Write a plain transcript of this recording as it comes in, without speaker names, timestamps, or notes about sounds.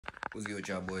What's good with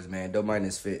y'all boys, man? Don't mind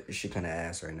this fit. This shit kind of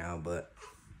ass right now, but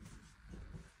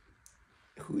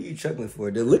who are you chuckling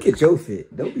for? Dude, look at your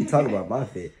fit. Don't be talking about my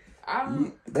fit.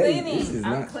 I'm cleaning.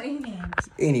 I'm cleaning.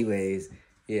 Anyways,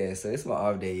 yeah, so it's my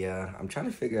off day, y'all. I'm trying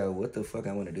to figure out what the fuck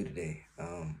I want to do today.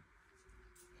 I'm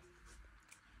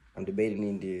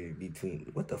debating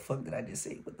between, what the fuck did I just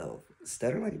say? What the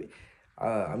stutter like?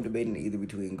 I'm debating either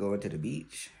between going to the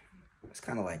beach. It's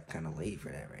kind of late for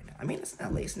that right now. I mean, it's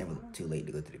not late. It's never too late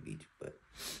to go to the beach, but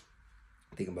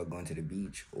I'm thinking about going to the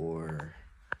beach or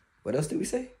what else did we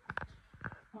say?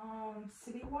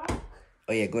 City walk.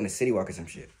 Oh yeah, going to city walk or some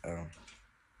shit.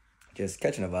 Just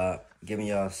catching a vibe, giving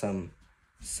y'all something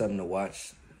to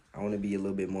watch. I want to be a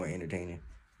little bit more entertaining.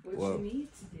 What you need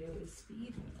to do is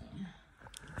feed me.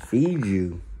 Feed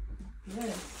you?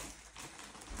 Yes.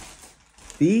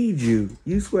 Feed you?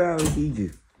 You swear I would feed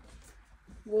you?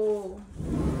 Well,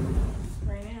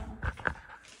 right now.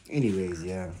 Anyways,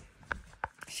 yeah.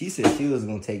 She said she was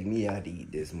gonna take me out to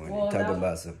eat this morning. Well, talking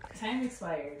about some time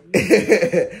expired.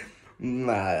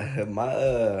 my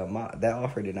that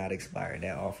offer did not expire.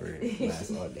 That offer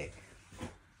lasts all day.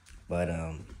 But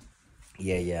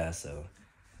yeah. So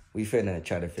we finna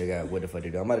try to figure out what the fuck to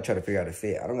do. I'm about to try to figure out a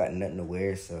fit. I don't got nothing to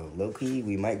wear, so low key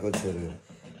we might go to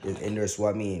this indoor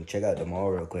swap meet and check out the mall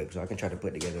real quick, so I can try to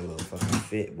put together a little fucking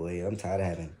fit, boy. I'm tired of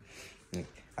having.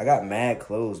 I got mad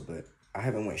clothes, but I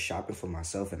haven't went shopping for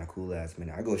myself in a cool ass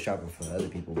minute. I go shopping for other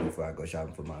people before I go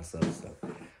shopping for myself, so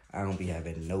I don't be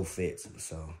having no fits.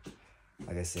 So,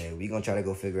 like I said, we gonna try to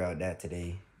go figure out that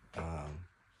today.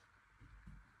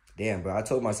 Damn, bro, I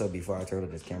told myself before I turned on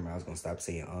this camera I was gonna stop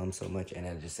saying so much, and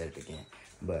I just said it again.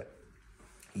 But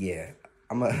yeah,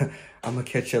 I'm gonna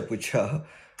catch up with y'all.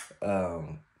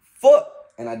 Fuck,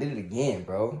 and I did it again,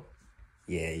 bro.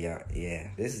 Yeah.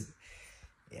 This is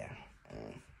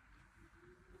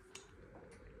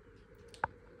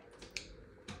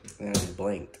I just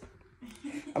blinked.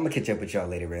 I'm gonna catch up with y'all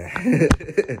later, man.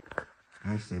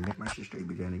 I said, make my shit straight,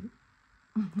 bitch, nigga.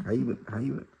 How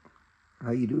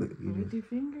you do it? With your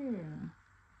finger.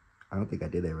 I don't think I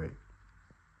did that right.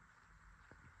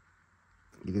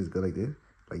 You just go like this?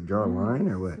 Like draw a line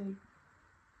or what? Like...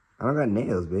 I don't got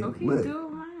nails, babe. Okay, look. do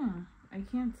it, man. I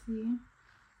can't see.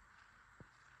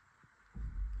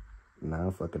 Nah,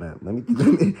 I'm fucking up. Let me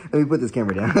put this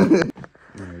camera down.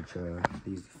 Alright, y'all.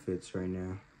 These fits right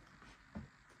now.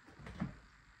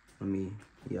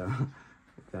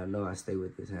 Y'all know I stay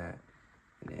with this hat.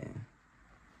 And then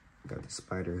got the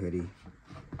spider hoodie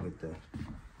with the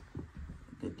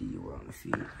Dior on the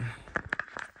feet.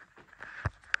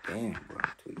 Damn, bro,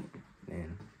 I'm tweaking.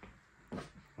 Man.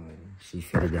 She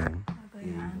fitted down.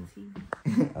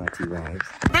 Auntie vibes.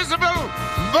 Visible!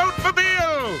 Vote for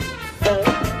Bill!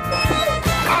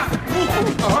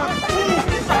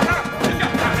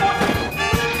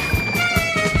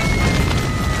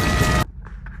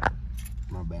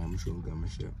 My bad, I'm sure we got my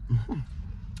shit.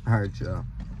 Alright, y'all.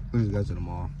 We just got to the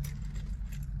mall.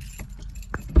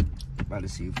 About to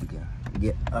see if we can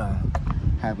get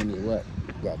have any luck.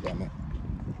 God damn it.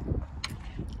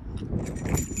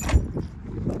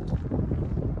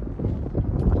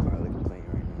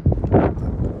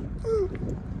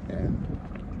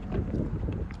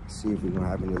 See if we're gonna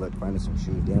have any luck finding some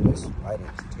shoes. Damn, this lighting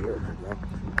is terrible, bro.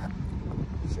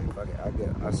 Shit, fuck it. I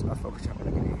fuck with y'all when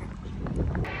I get in here.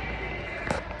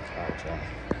 Alright, y'all.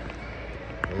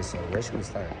 Okay, so where should we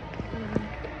start?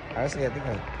 Honestly, I think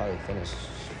I'll probably finish.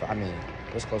 I mean,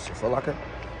 what's close to Foot Locker?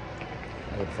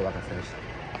 I'll go to Foot Locker first.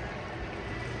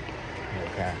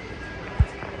 Okay.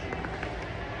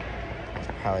 It's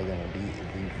probably gonna be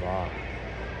raw.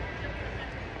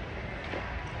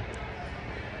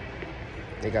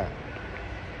 They got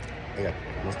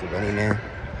Mr. Bunny Man.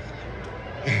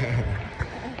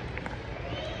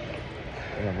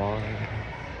 In the mall.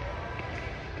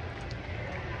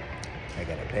 I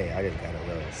gotta pay. I just got a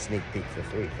little sneak peek for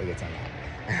free. Forget time.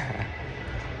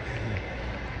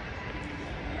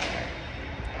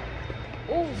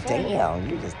 Oh, damn!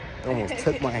 You just almost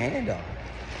took my hand off.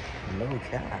 No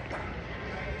cap.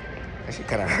 That shit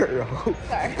kind of hurt.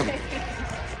 Sorry.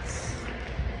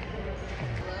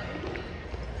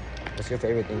 What's your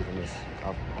favorite thing from this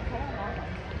coffee?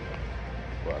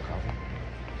 What, coffee?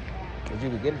 What'd you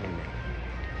be getting from me?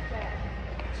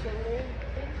 Chili.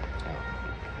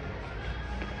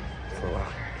 Foot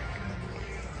Locker.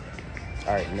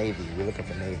 Alright, navy. We're looking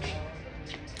for navy.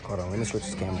 Hold on, let me switch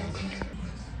this camera.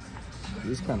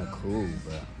 This is kind of cool,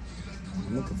 but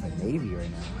I'm looking for navy right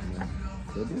now. I mean,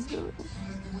 could this do it?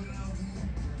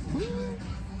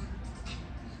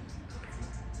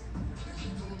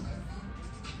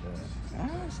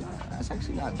 That's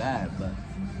actually not bad, but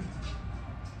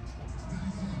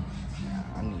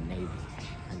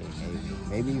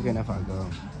Maybe even if I go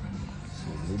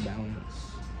some New Balance.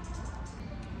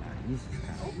 Nah, these is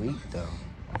kind of weak though.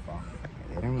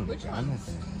 They don't really got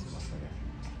nothing in this motherfucker.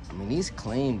 I mean, these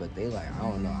clean, but they like, I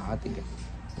don't know. I think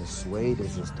the suede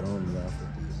is just throwing me off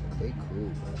with these. Like, they cool,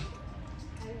 but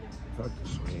fuck the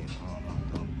suede. I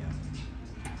don't know.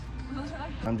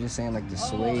 I'm just saying, like, the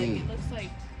suede. It looks like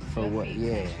for what?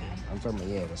 Yeah. I'm talking about,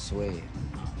 yeah, the suede.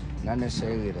 Not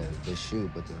necessarily the shoe,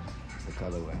 but the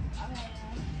colorway.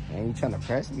 Man, you trying to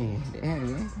press me?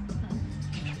 Damn, man.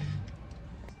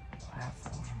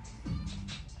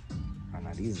 Oh,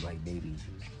 no, these are like baby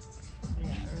shoes.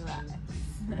 Yeah, relax.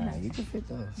 Nah, you can fit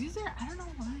those. These are, I don't know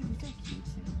why, these are cute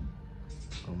too.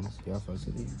 Y'all supposed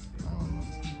to be? I don't know.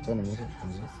 Turn the music.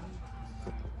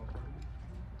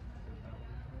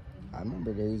 I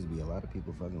remember there used to be a lot of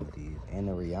people fucking with these. And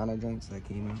the Rihanna joints that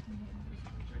came out.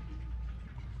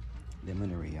 Them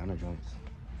and the Rihanna joints.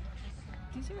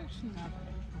 These are actually not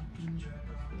bad.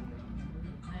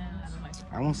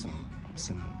 I want some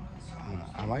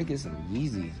I might get some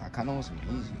Yeezys. I kind of want some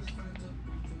Yeezys.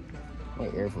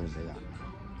 What Air Force they got?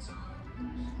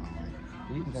 Alright.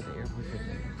 You even got the Air Force right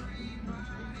there.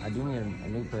 I do need a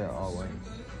new pair of all white.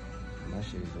 My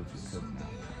shit is looking cooked now.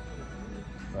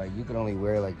 Like, you could only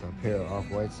wear like the pair of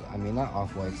off-whites. I mean, not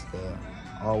off-whites, the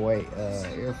all-white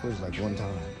Air Force like one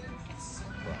time.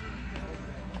 But,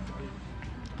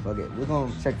 fuck it. We're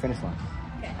gonna check finish line.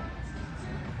 Okay.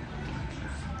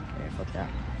 Yeah, fuck that.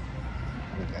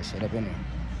 We got shit up in there.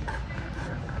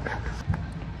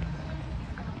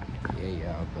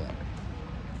 Yeah, but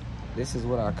this is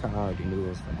what I kind of already knew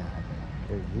was gonna happen.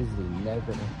 There's usually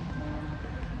never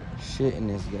shit in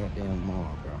this goddamn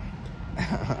mall, bro.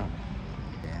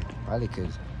 Yeah, probably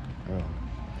because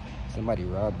somebody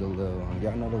robbed the little,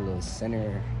 y'all know the little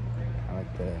center,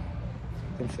 like the,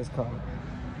 what's this called?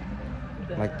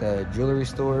 Like the jewelry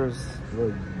stores,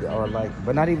 or like,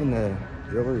 but not even the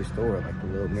jewelry store, like the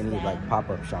little mini like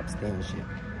pop-up shop stand shit.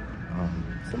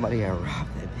 Somebody had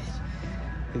robbed that bitch.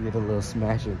 They did a little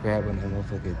smash and grab and the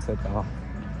motherfucker took off.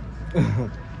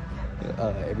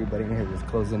 Everybody in here was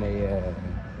closing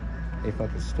they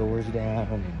fucking stores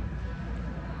down.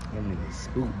 And the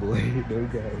spook boy, those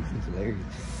guys, it's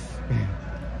hilarious.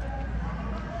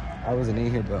 I wasn't in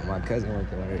here, but my cousin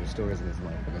worked at one of the stores in this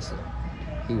motherfucker, so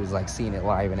he was like seeing it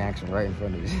live in action right in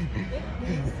front of us.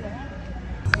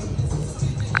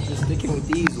 Just sticking with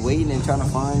these, waiting and trying to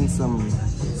find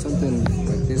something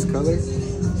like this color,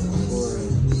 or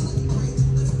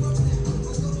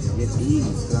get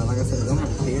these. Like I said, I don't have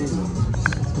a pair anymore.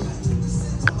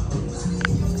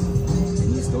 And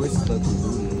these stores look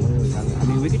really. I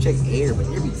mean, we could check Air, but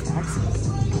Air be taxing.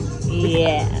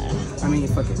 Yeah. I mean,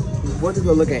 fuck it. We're gonna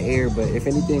go look at Air, but if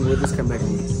anything, we'll just come back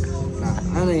and.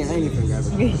 Nah, I ain't even grab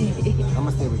it. I'm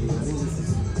gonna stay with you. I think this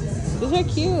is. These are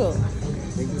cute. I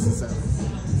think this is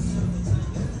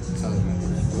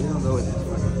we don't go with this.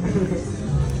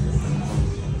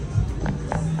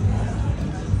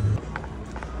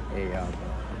 Hey y'all.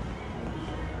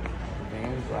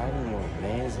 Vans, I haven't worn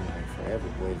Vans in like forever.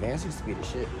 Boy, Vans used to be the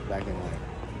shit back in like.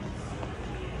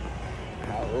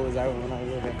 How old was I when I was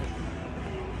with Vans?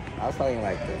 I was probably in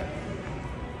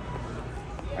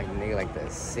like the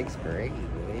 6th grade,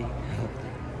 boy.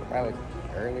 Probably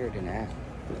earlier than that,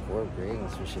 4th grade and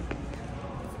some shit.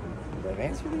 But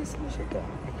Vans really some shit though.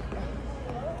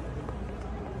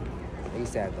 They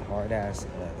used to have the hard ass,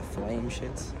 the flame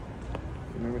shits.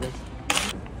 Remember this?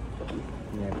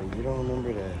 Yeah, but you don't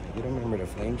remember the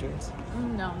flame joints?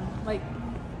 No, like,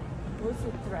 was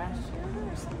it Thrasher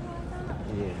or something like that?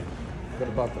 Yeah. What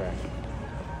about Thrash?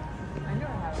 I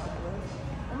never had one of those.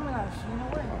 Oh my gosh, you know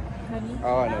what? Honey.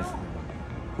 Oh, I know.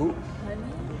 Who?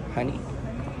 Honey.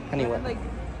 Honey what? Like,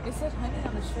 it said honey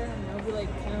on the shirt and it would be like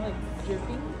kind of like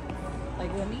dripping,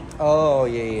 like honey. Oh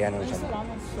yeah, I know I what used you're to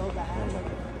talking almost so bad,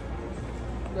 like,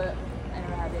 but I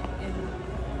never had it. And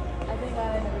I think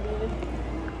I never did it.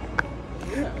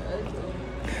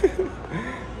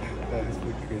 That's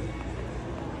pretty crazy.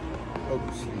 Oh,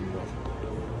 shit.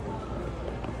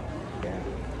 Yeah.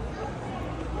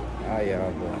 Ah,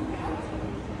 yeah, bro.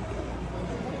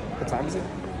 What time is it?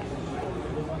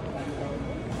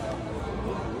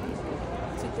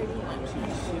 2:31.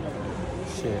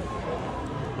 Shit.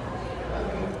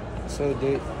 So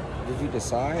did you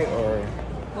decide or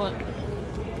What?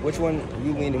 which one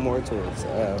you leaning more towards?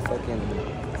 Fucking.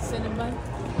 Cinnamon.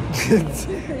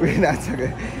 We're not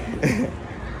talking.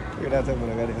 We're not talking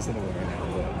about goddamn cinema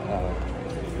right now.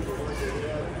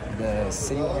 But, the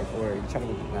city walk, or you trying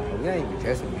to go? Nah, we're not even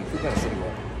dressing. We're going to city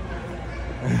walk.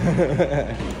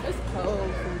 It's cold.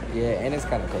 Yeah, and it's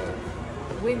kind of cold.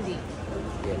 Windy.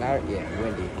 Yeah,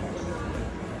 windy.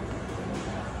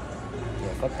 Yeah,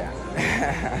 Yeah, fuck that.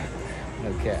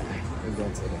 Okay, we're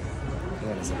going to the.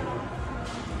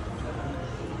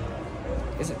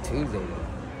 It's a Tuesday though.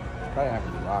 Probably not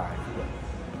gonna be live. But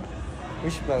we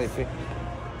should probably fit.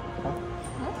 Huh?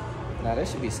 Nah, there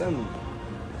should be something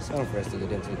for us to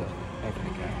get into though. Ain't for the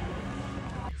cat.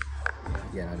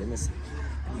 Yeah, no, they miss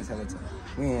hella time.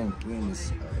 We in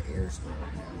this air store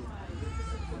right now.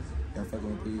 Y'all fucking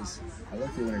with these? I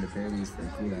love you wanted a pair of these for a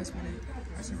cool last minute.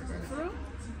 I just forgot it. For real?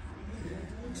 Yeah,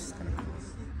 it's just kind of cool.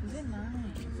 Is it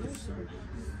nice?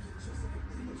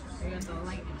 Are you gonna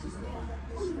like it?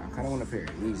 I kind of want a pair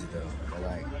of these though, but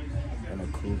like in a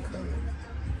cool color.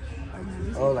 Like,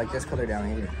 oh, like this color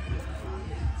down here.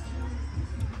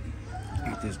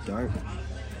 Like this dark.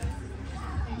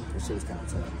 This shit's kind of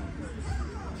tough.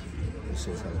 This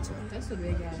shit's hella tough. That's a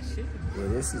big ass shoe. Yeah,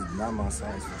 this is not my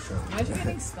size for sure. Why'd you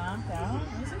getting stomped out?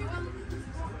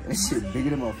 That shit bigger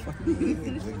than my fucking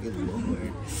good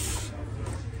lord.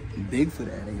 Big for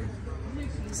that nigga.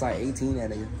 It's like 18 that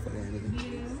nigga for that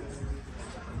nigga.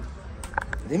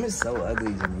 Them is so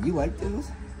ugly to me. You like those?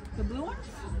 The blue ones?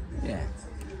 Yeah.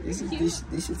 This shit is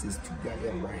too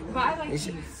goddamn bright. But I like these.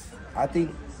 I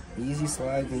think easy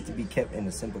slides need to be kept in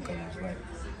the simple colors, like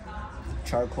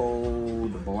charcoal,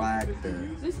 the black,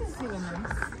 This is even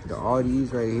nice. all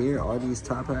these right here, all these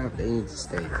top half, they need to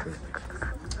stay.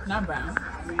 Not brown.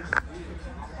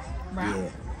 Brown? Yeah.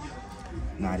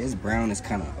 Nah, this brown is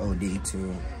kind of OD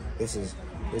too. This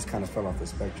kind of fell off the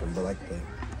spectrum, but like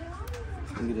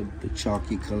look at the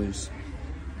chalky colors.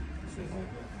 Yeah,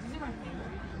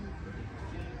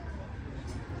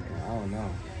 I don't know.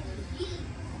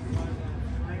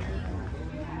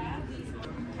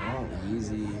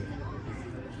 Easy.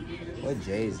 What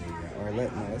J's? Or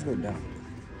let's go down.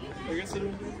 Yeah,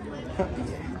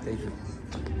 thank you.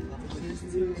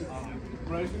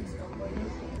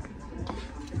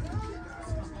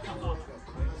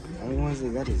 The only ones they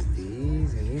got is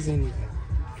these, and these ain't even.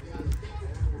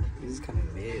 These is kind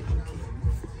of mid, okay.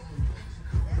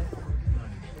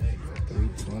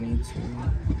 322.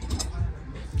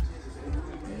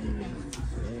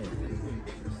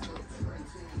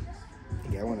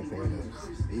 Yeah, I want a pair of those.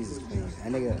 These is clean.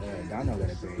 That nigga, Dono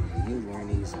got a pair. He was wearing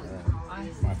these,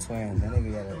 my twin. That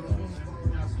nigga got a,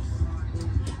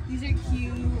 These are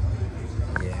cute.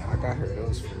 yeah, I got her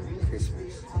those for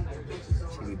Christmas.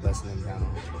 She be busting them down.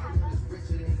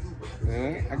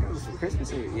 I got those for Christmas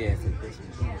too. Yeah, for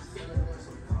Christmas.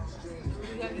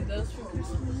 You got me those for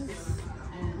Christmas.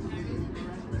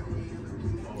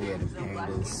 Yeah, the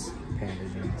panda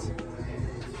jeans.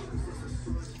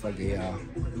 Fuck it, y'all.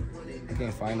 I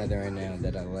can't find nothing right now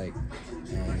that I like.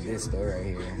 And this store right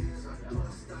here,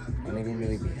 I don't even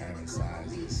really be having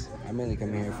sizes. I mainly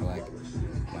come here for like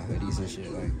my hoodies and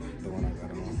shit, like the one I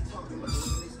got on.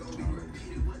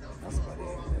 That's about it.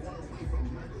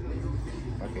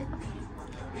 Okay.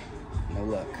 No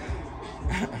luck.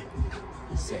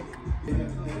 Sick.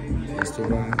 It's too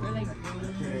bad.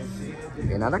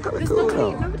 Yeah, now that color cool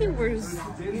though. Nobody wears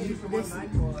this.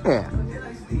 Yeah.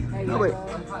 No, wait.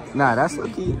 Nah, that's low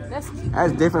key. That's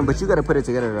different, but you gotta put it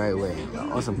together the right way.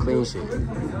 On some clean shit.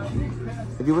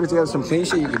 If you put it together some clean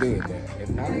shit, you can do it there. If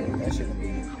not, that shit gonna be.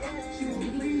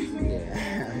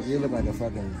 Yeah. You look like a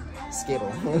fucking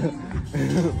Skittle.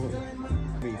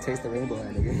 You taste the rainbow,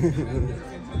 that nigga.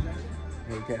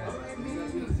 Okay.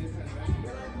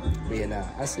 But yeah, nah,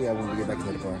 I see y'all when we get back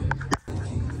to the car.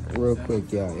 Real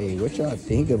quick, y'all. Hey, what y'all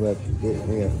think about this?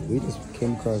 Yeah, we just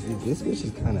came across this bitch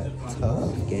is kind of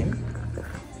tough, gang.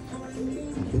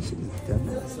 This shit is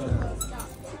definitely tough.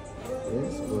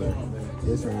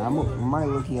 This one, I might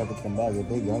look have to come back if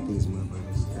they got these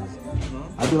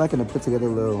motherfuckers. I be liking to put together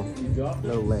little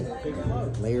like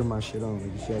layer my shit on.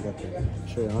 Like, shit, I got the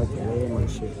shirt. I like to layer my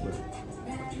shit, but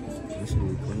this should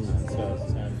be clean.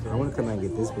 I want to come out and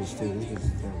get this bitch too. This bitch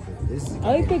is tough. This is I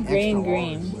like the gray and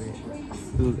green.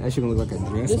 Dude, that shit gonna look like a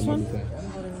dress. This one?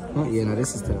 Oh, yeah, no,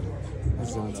 this is tough. This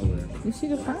is not tough. You see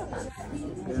the front?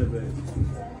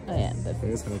 Oh yeah,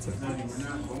 It's kind of tough. I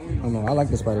don't know. I like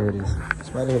the spider hoodies.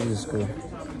 Spider hoodies is cool.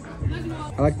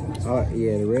 I like.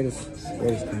 Yeah, the red is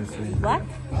kind of cool. Black?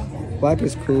 Black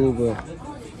is cool, but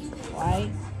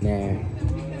White? nah.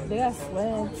 They got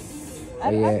sweats. I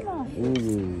Yeah. don't know.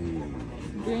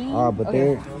 Ooh. Green? Oh, but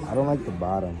Okay. I don't like the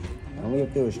bottom. Only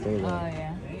if they were straight Oh line.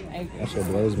 yeah, I agree. That shit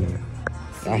blows me.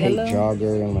 I hate Yellow?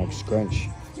 jogger and like scrunch.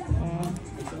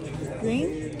 Green?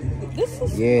 This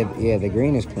is. Yeah, the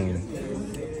green is clean.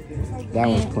 That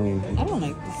one's clean. I don't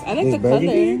like this. I like This the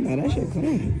burgundy? color. Nah, that shit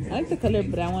clean. I like the color,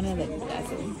 but I want it like that.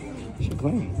 Shit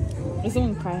clean. This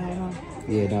one cry high, huh?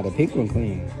 Yeah, nah, the pink one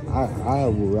clean. I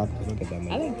will rock the fuck at that I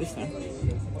man. like this one.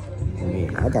 I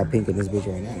mean, I got pink in this bitch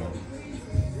right now.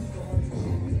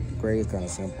 gray is kind of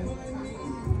simple.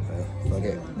 Fuck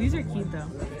it. These are cute though.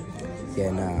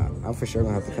 Yeah, nah. I'm for sure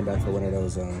gonna have to come back for one of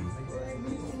those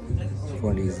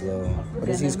one of these little, what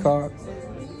is these called?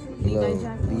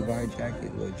 Levi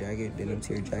jacket, little jacket, denim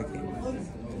tier jacket.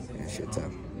 Yeah, shit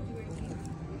tough.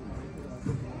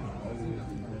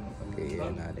 Yeah,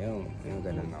 nah, they don't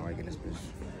got nothing I like in this bitch.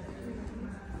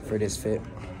 For this fit.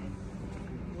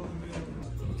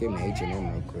 Give me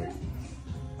H&M real quick.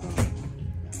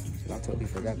 I totally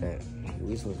forgot that.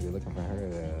 We supposed to be looking for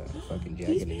her fucking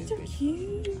jacket in this bitch.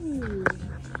 Cute.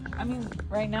 I mean,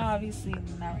 right now, obviously,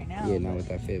 not right now. Yeah, not with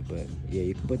that fit, but yeah,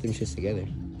 you can put them shits together.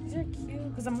 These are cute,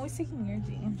 because I'm always taking your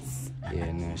jeans.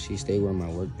 Yeah, nah, she stayed wearing my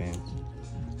work pants.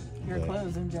 Your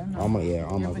clothes in general. All my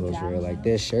clothes for real. Like,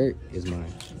 this shirt is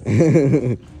mine.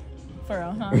 For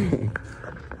real, huh?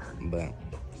 But.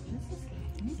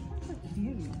 These ones are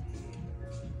cute.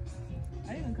 I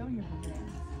didn't even come here for that.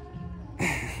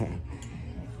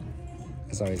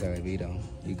 That's always how it be, though.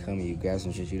 You come and you grab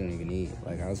some shit you don't even need.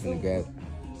 Like, I was gonna grab,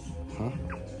 a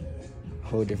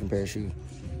whole different pair of shoes.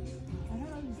 I don't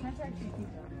know, these pants are actually cute,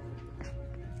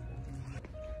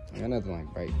 though. I got nothing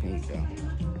like bright pink, though.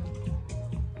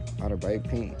 All the bright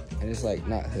pink, and it's like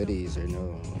not hoodies or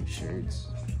no shirts,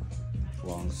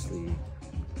 long sleeve.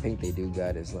 Pink they do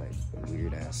got is like a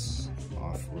weird ass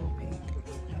off-road pink.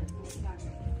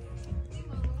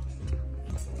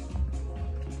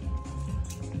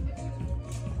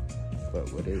 But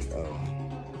what is,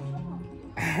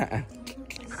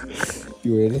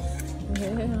 you ready?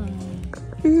 Yeah.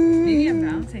 Maybe on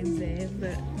Valentine's Day,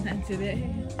 but not today.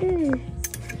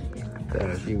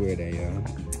 Yeah, she wear that, y'all.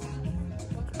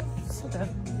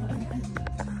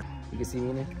 You can see me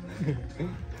in it?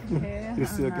 Yeah. You're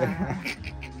so good.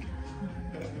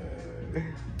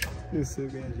 You're so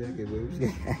good jacket, boobs. I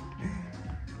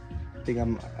think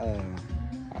I'm,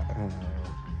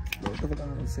 what the fuck I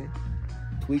want to say?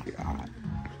 Tweaker.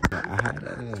 I had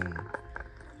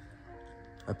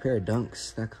a pair of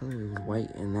Dunks. That color, it was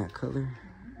white and that color.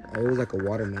 It was like a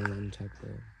watermelon type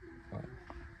of.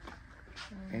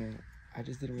 And I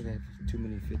just didn't really have too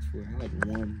many fits for it. I had like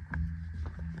one.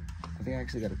 I think I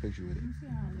actually got a picture with it.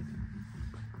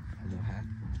 A little hat.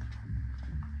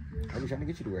 I was trying to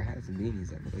get you to wear hats and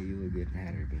beanies. I feel like you look good in a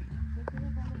hat or a beanie.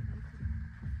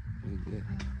 You look good.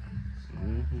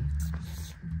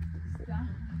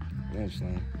 Yeah, she's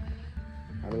like,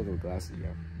 I have little glasses,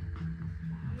 yo.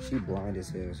 She blind as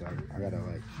hell, so I gotta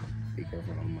like be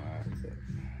careful on my eyes. But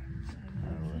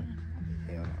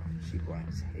hell no, she blind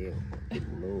as hell. Good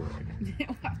lord.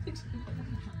 Yeah, she's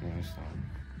like,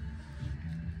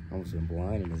 I almost been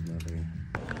blind in this motherfucker.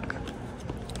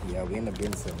 Yeah, we ended up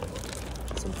getting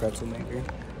some pretzel maker,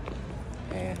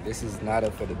 and this is not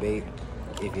up for debate.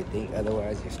 If you think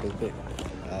otherwise, you're stupid.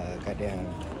 Goddamn.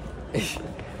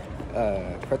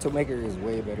 Pretzel maker is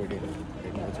way better than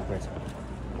nacho pretzel.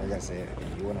 Like I said,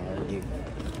 if you want to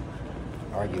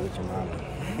argue with your mama.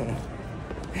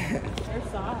 They're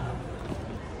soft.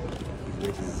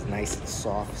 Which is nice,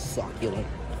 soft, succulent.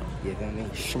 You feel me?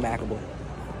 Schmackable.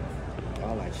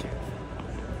 All that shit.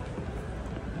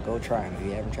 Go try them. If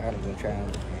you haven't tried them, go try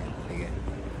them.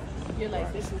 And you're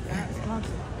like, this is not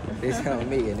sponsored. This on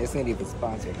me, and this ain't even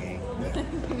sponsored, gang.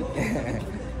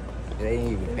 They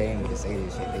ain't even paying me to say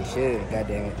this shit. They should,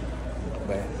 goddammit.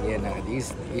 But yeah, nah,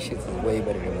 these shits is way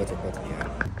better than what's about to be.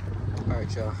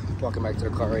 Alright, y'all. Walking back to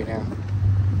the car right now.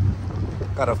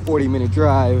 Got a 40-minute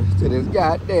drive to this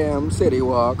goddamn city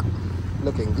walk.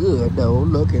 Looking good though.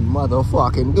 Looking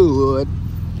motherfucking good.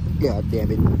 God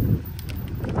damn it.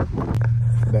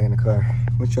 Back in the car.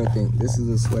 What y'all think? This is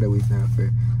a sweater we found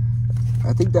for.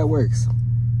 I think that works.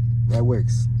 That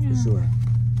works for sure.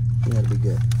 We gotta be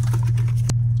good.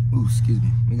 Ooh, excuse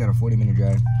me. We got a 40-minute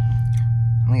drive.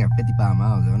 I only got 55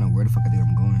 miles. I don't know where the fuck I think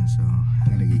I'm going, so I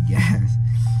gotta get gas.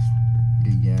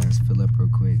 Get gas, fill up real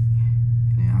quick,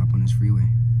 and then hop on this freeway.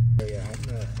 Oh yeah,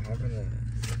 having a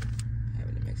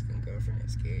Mexican girlfriend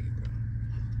is scary, bro.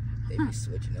 They be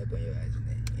switching up on your eyes in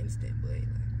that instant, but like,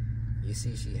 you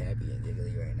see she happy and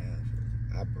giggly right now.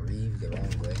 I breathed the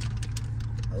wrong way.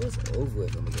 I was over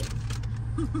with them again.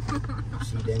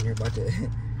 She damn near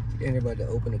about to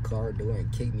open the car door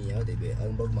and kick me out. They be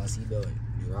unbuckle my seatbelt and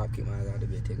drop kick my ass out. They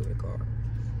be take over the car.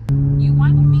 You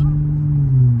wanted me?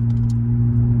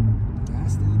 I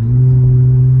still do.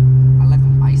 I like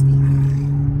them feisty.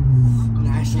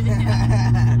 Nah, shit.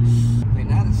 Wait,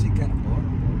 now that shit kind of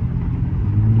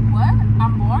boring. What?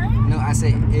 I'm boring? No, I say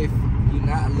if you're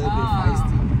not a little bit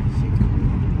feisty, shit kind of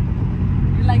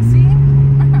boring. You're like, see?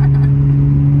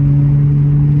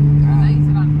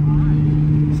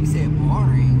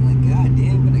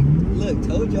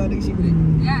 Told y'all that she would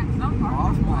yeah, I'm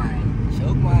off my. She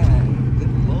choke my ass.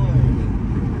 Good lord.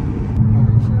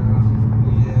 Alright, y'all.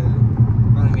 Yeah.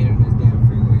 Finally made it on this damn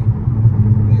freeway.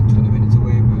 Like 20 minutes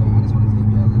away, but I just wanted to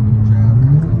give y'all a little bit of drive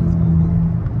because I this motherfucker.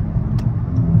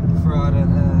 For all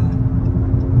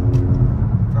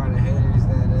the haters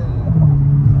that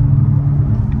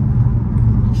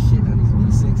be shitting on these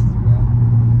V6s, bro.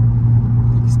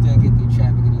 You can still get through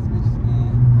traffic in these bitches,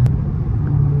 man.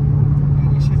 Man,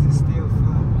 these shits is still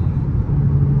fun, man.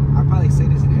 I probably say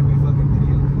this in every fucking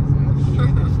video because I be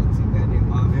hearing this shit too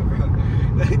goddamn often, bro.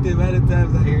 Like the amount of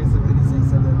times I hear somebody say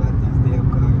something about these damn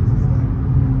cars is like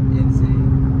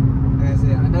insane. Like I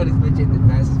said, I know this bitch ain't the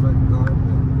fastest fucking car,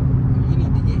 but if you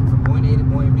need to get from point A to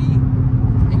point B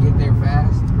and get there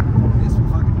fast, this will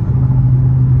fucking do it.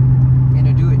 And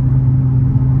it'll do it.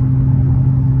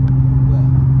 Well,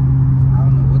 I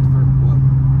don't know what the fuck. What?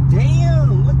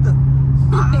 Damn! What the?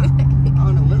 I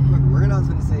don't know what fucking word I was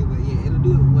gonna say, but yeah, it'll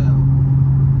do it well.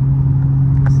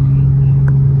 See?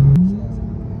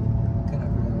 Cut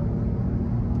up for that.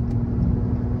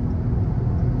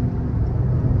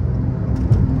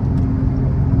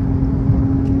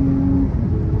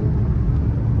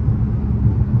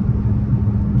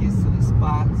 Gets to the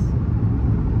spots.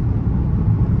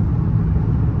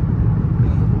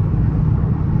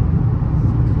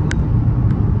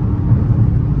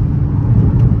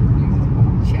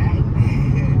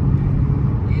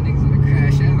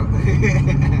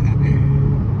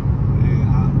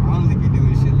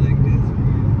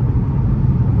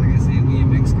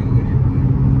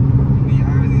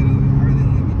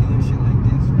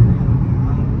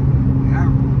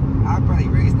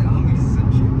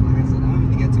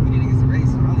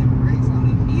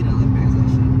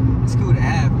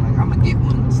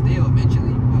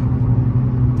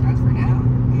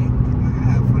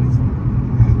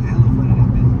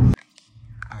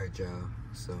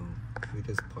 So we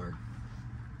just parked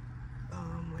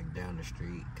like down the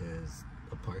street because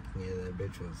the parking of that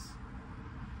bitch was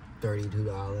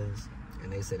 $32,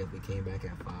 and they said if we came back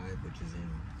at 5, which is in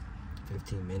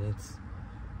 15 minutes,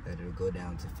 that it'll go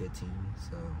down to 15.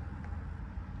 So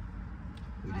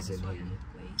we just sitting here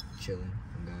chilling.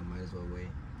 And God, might as well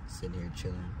wait. Sitting here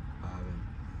chilling, vibing.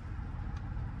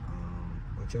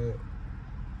 What y'all?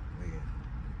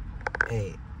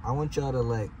 Hey, I want y'all to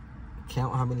like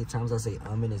count how many times I say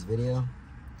in this video,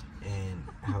 and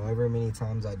however many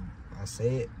times I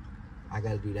say it, I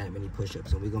gotta do that many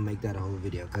push-ups, and we're gonna make that a whole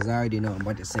video because I already know I'm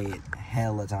about to say it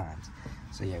hella times.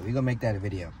 So yeah, we're gonna make that a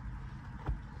video.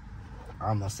 I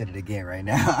almost said it again right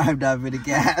now. I'm not for the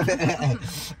cap.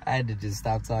 I had to just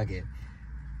stop talking.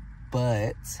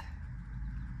 But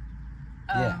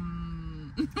yeah,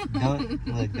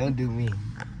 don't do me.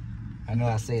 I know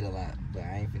I say it a lot, but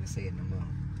I ain't finna say it no more.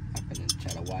 I'm finna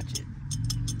try to watch it.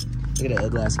 Look at that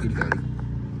ugly ass security guard.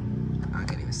 I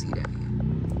can't even see that yet.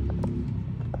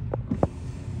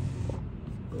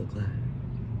 Oh, God.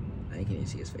 I can't even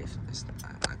see his face. It's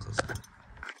not close enough.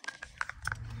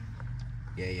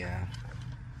 Yeah.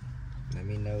 Let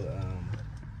me know,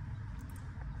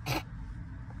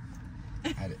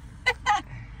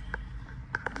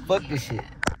 fuck this shit.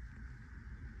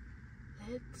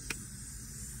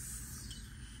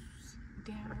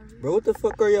 Bro, what the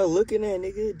fuck are y'all looking at,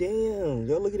 nigga? Damn,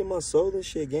 y'all looking at my soul and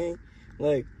shit, gang.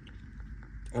 Like,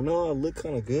 I know I look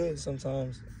kind of good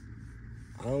sometimes.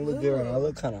 I don't look good. I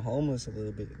look kind of homeless a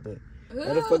little bit, but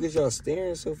why the fuck is y'all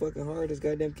staring so fucking hard at this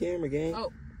goddamn camera, gang?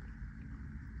 Oh.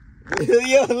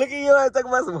 Yo, look at your ass talking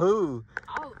about some who?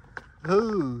 Oh.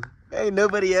 Who? Ain't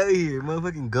nobody out here.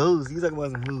 Motherfucking ghost. You talking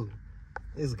about some who?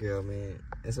 This girl, man.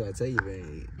 That's what I tell you,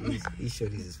 man. These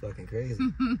shorties is fucking crazy.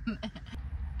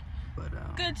 But,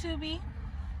 good, Tubi.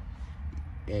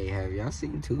 Hey, have y'all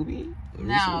seen Tubi?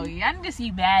 No, y'all need to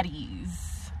see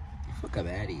baddies. Fuck up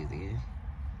baddies, nigga.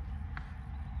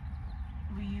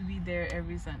 Will you be there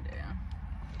every Sunday?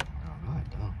 Oh, no, I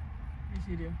don't. Yes,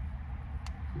 you do.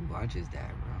 Who watches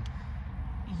that, bro?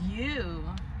 You.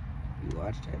 You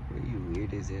watch that, bro? You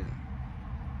weird as hell.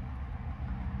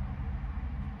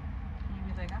 You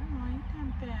be like, I don't know, you damn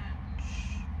bitch.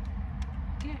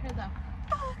 Get her the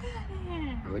fuck out of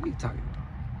here. Bro, what are you talking about?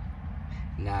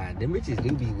 Nah, them bitches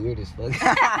do be weird as fuck.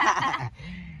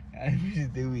 Them bitches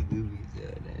do be goofy as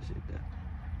hell, that shit, though.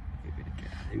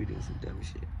 They be doing some dumb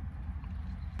shit.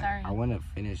 Sorry. I want to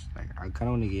finish, like, I kind of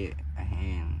want to get a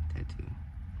hand tattoo.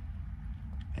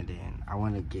 And then I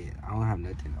want to get, I don't have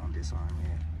nothing on this arm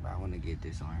yet, but I want to get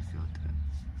this arm filled up.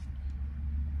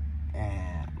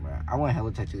 And, bro, I want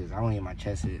hella tattoos. I want to get my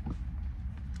chest hit.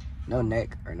 No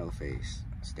neck or no face.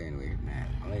 Staying away from that.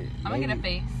 I'm going to get a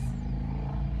face.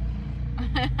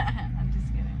 I'm just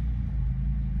kidding.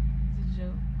 It's a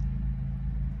joke.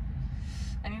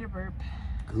 I need a burp.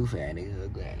 Goof ass nigga,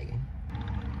 ugly ass nigga.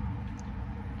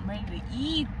 I'm ready to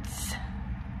eat.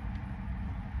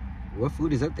 What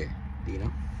food is up there? Do you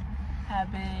know?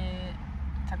 Habit,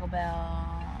 Taco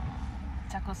Bell,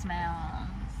 Taco Smells,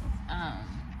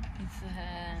 Pizza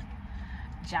Hut,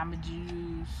 Jamba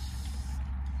Juice.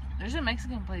 There's a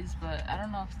Mexican place, but I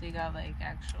don't know if they got like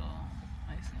actual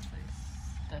Mexican place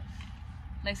stuff.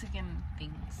 Mexican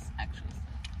things, actual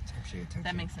stuff.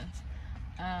 That makes sense.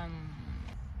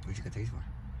 What you got taste for?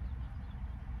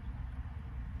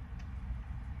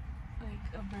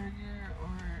 Like a burger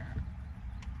or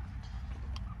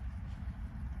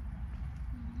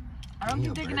I don't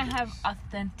think they're gonna have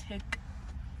authentic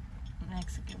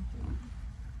Mexican food.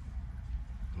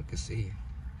 We can see.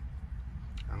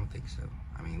 I don't think so.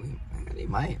 I mean, they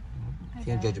might.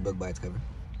 Can't judge a book by its cover.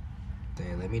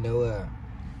 Hey, let me know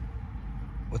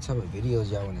what type of videos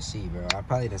y'all want to see, bro. I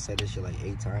probably done said this shit like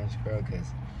 8 times, bro,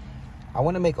 because I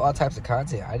want to make all types of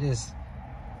content. I just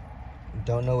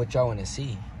don't know what y'all want to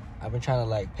see. I've been trying to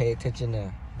like pay attention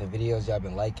to the videos y'all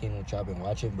been liking, what y'all been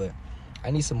watching, but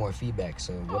I need some more feedback.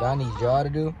 So what I need y'all to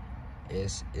do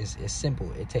is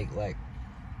simple. It take like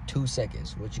 2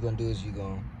 seconds. What you're gonna do is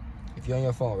if you're on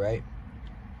your phone, right?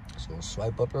 So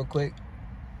swipe up real quick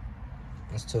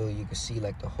until you can see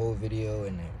like the whole video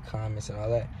and the comments and all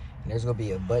that. And there's gonna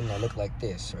be a button that look like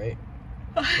this, right?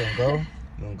 You're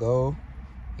gonna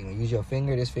use your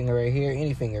finger, this finger right here,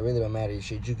 any finger, really don't matter. You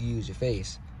can use your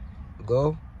face.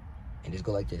 Go and just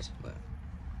go like this. But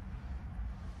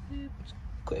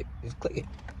just click it.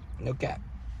 No cap.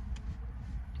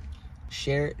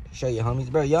 Share it, show your homies.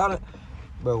 Bro,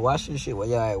 wash your shit while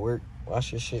y'all at work.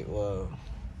 Wash your shit while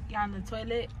You're on the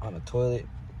toilet. On the toilet.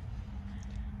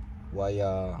 While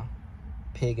y'all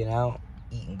pigging out,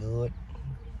 eating good.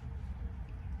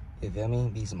 You feel me?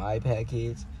 Be some iPad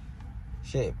kids.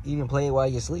 Shit, even play it while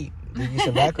you sleep. Give you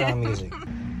some background music.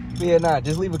 Yeah,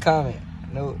 just leave a comment.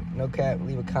 No cap.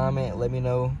 Leave a comment. Let me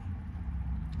know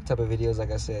what type of videos,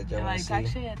 like I said, y'all want to see. Talk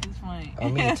shit at this point. I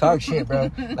mean, talk shit, bro.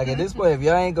 Like, at this point, if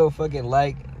y'all ain't go fucking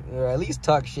like, or at least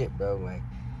talk shit, bro. Like,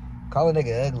 call a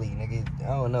nigga ugly, nigga.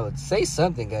 I don't know. Say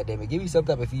something, goddammit. Give me some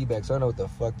type of feedback so I know what the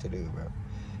fuck to do, bro.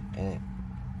 And,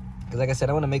 because like I said,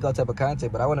 I want to make all type of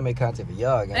content, but I want to make content for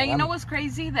y'all, guys. And you know what's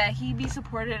crazy? That he be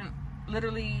supporting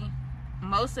literally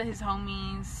most of his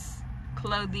homies,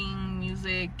 clothing,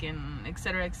 music, and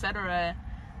etc., etc.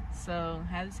 So,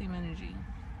 have the same energy.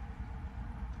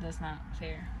 That's not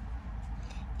fair.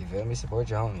 You feel me? Support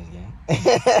your homies, gang.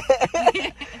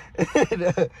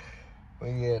 But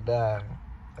yeah,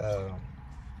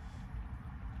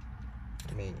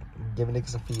 I mean, giving niggas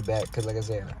some feedback, because like I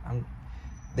said,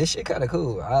 this shit kind of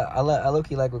cool. I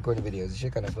low-key like recording videos. This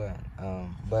shit kind of fun.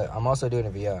 But I'm also doing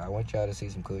it for y'all. I want y'all to see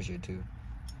some cool shit, too.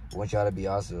 I want y'all to be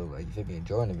also, like, you feel me,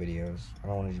 enjoying the videos. I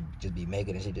don't want to just be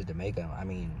making this shit just to make them. I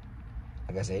mean,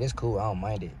 like I said, it's cool. I don't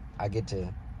mind it. I get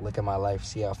to look at my life,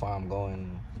 see how far I'm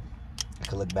going. I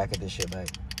can look back at this shit, like,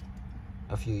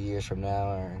 a few years from now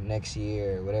or next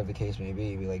year or whatever the case may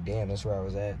be like, damn, that's where I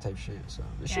was at type shit. So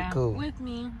this shit cool. With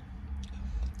me.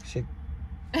 Shit.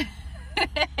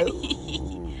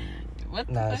 What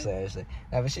the Nah, fuck? seriously.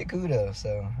 Nah, but shit cool though.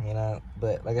 So, you know,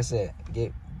 but like I said,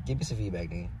 give me some feedback,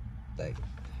 nigga. Like,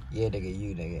 yeah, nigga,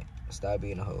 you nigga. Stop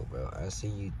being a hoe, bro. I see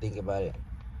you think about it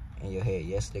in your head.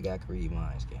 Yes, nigga, I can read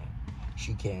minds, gang.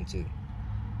 She can too.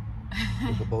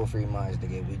 We can both read minds,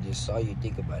 nigga. We just saw you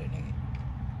think about it, nigga.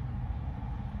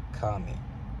 Comment,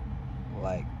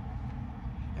 like,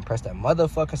 and press that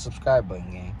motherfucking subscribe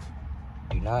button, gang.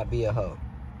 Do not be a hoe.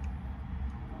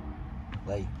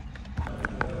 Like,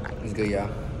 it's good, y'all.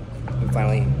 We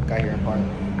finally got here in park.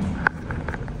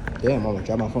 Damn, I'm gonna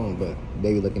drop my phone, but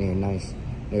baby looking here nice.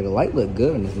 Nigga, the light look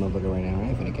good in this motherfucker right now. I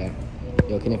ain't finna cap.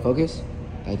 Yo, can it focus?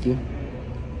 Thank you.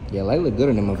 Yeah, light look good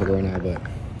in the motherfucker right now, but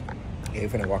yeah, we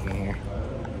finna walk in here.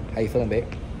 How you feeling, babe?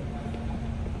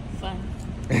 Fun.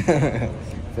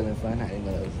 Feeling fun? I didn't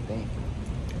know that was a thing.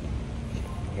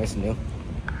 That's new.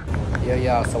 Yo,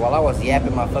 y'all, so while I was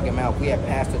yapping my fucking mouth, we had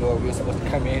passed the door. We were supposed to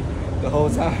come in the whole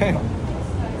time.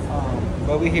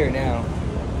 But we here now.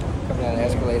 Coming down the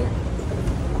escalator.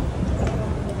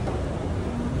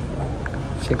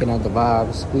 Checking out the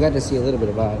vibes. We got to see a little bit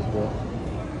of vibes, bro.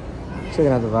 Checking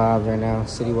out the vibes right now.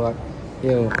 City walk.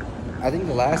 Yo, I think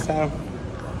the last time,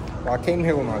 well, I came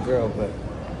here with my girl, but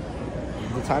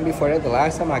the time before that, the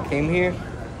last time I came here,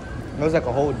 it was like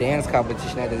a whole dance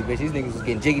competition at this bitch. These niggas was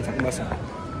getting jiggy, talking about some. I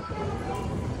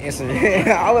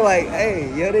was like,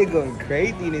 hey, yo, they going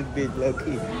crazy in this bitch, low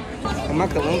key. And my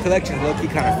cologne collection is low key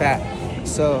kind of fat.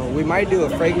 So we might do a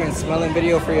fragrance smelling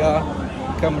video for y'all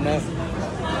coming up.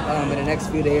 in the next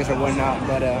few days or whatnot.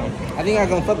 But I think I'm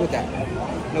gonna fuck with that.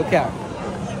 No cap.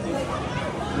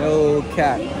 No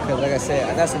cap. Because like I said,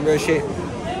 I got some real shit.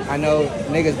 I know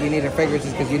niggas be needing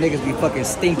fragrances because you niggas be fucking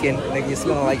stinking. Like you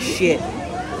smelling like shit.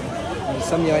 And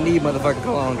some of y'all need motherfucking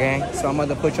cologne, gang. So I'm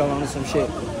about to put y'all on to some shit.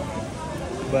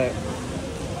 But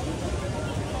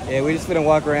yeah, we just finna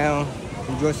walk around,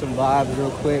 enjoy some vibes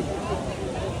real quick.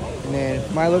 And then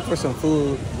might look for some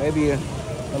food, maybe a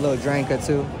little drink or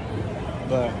two.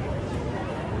 But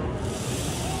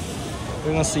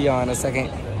we're gonna see y'all in a second.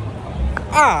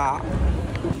 Ah!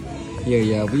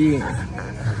 Yeah, we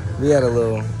had a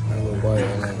little bar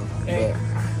right now.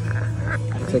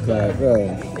 But check out, bro.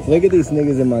 Look at these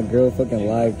niggas in my girl fucking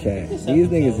live chat. These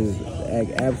niggas is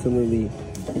absolutely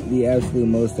the absolute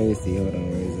most thirsty. Hold on,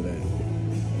 where is it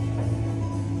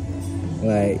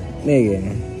at? Like, nigga.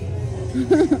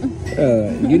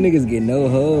 Bro, you niggas get no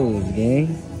hoes,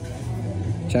 gang.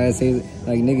 Trying to say,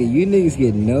 like, nigga, you niggas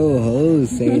get no hoes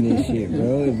saying this shit,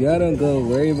 bro. If y'all don't go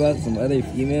worry about some other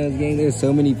females, gang, there's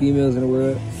so many females in the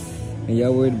world, and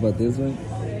y'all worried about this one?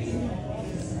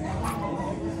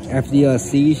 After y'all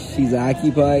see she's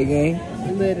occupied, gang.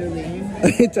 Literally.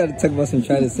 Try to talk about some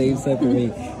trying to save stuff for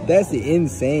me. That's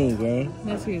insane, gang.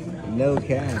 That's crazy. No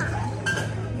cap.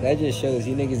 That just shows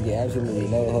you niggas get absolutely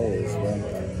no hoes, bro.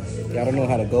 Y'all don't know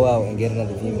how to go out and get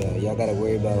another female. Y'all gotta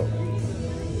worry about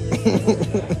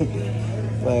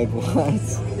like what?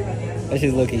 That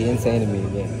shit's looking insane to me,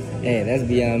 but hey, that's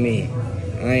beyond me.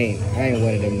 I ain't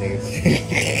one of them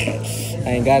niggas. I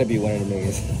ain't gotta be one of them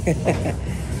niggas.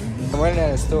 I'm running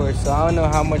out of storage, so I don't know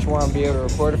how much more I'm gonna be able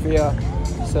to record it for y'all.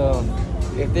 So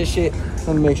if this shit,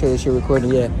 let me make sure this shit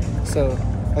recording yet. So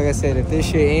like I said, if this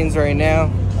shit ends right now,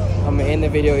 I'm gonna end the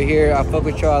video here. I fuck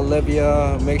with y'all, I love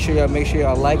y'all. Make sure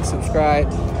y'all like, subscribe,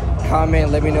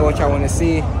 comment, let me know what y'all wanna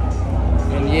see.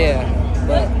 And yeah,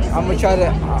 but I'm gonna try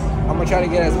to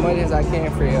get as much as I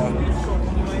can for y'all.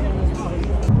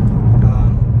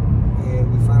 Yeah,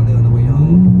 we finally on the way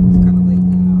home. It's kind of late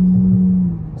now.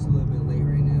 It's a little bit late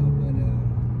right now, but I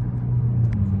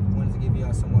wanted to give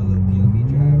y'all some more little POV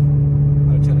drive.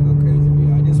 I'm trying to go crazy for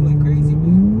y'all. I just went crazy,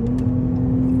 but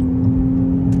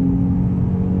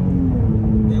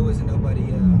there wasn't nobody.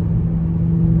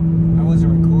 I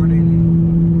wasn't recording.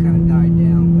 It kind of died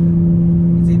down, but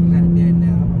it's even kind of dead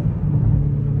now.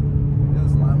 There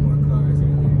was a lot more cars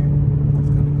earlier. It's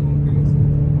kind of going crazy.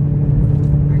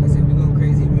 Like I said, we're going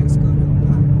crazy in Mexico, though.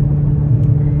 Not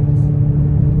where else.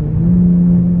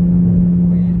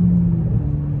 But yeah.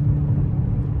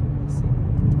 Let's see.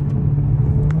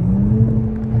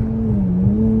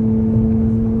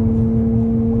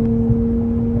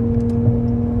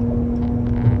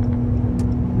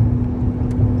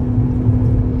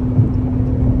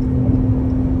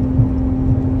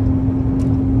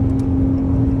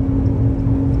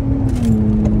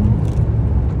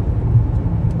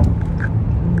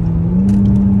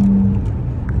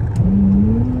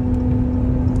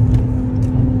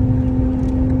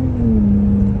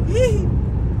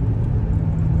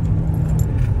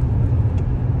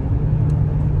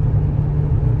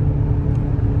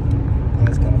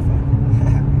 That's kind of fun.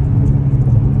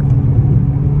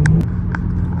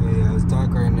 Yeah, it's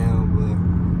dark right now, but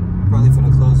probably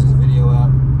finna close this video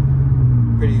out.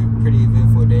 Pretty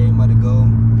eventful day. I'm about to go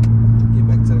get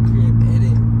back to the crib,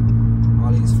 edit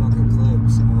all these fucking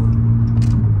clips.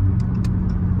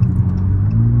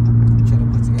 Try to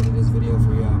put together this video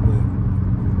for y'all, but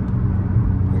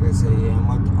like I said, yeah, I'm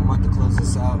about to close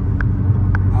this out.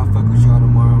 I'll fuck with y'all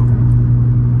tomorrow.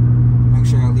 Make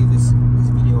sure y'all leave this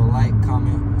video a like,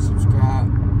 comment, subscribe.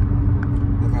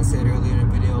 Like I said earlier in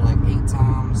the video, like 8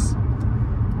 times.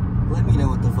 Let me know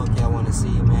what the fuck y'all want to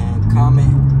see, man.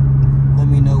 Comment. Let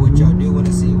me know what y'all do want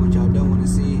to see, what y'all don't want to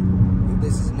see. If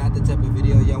this is not the type of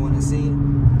video y'all want to see,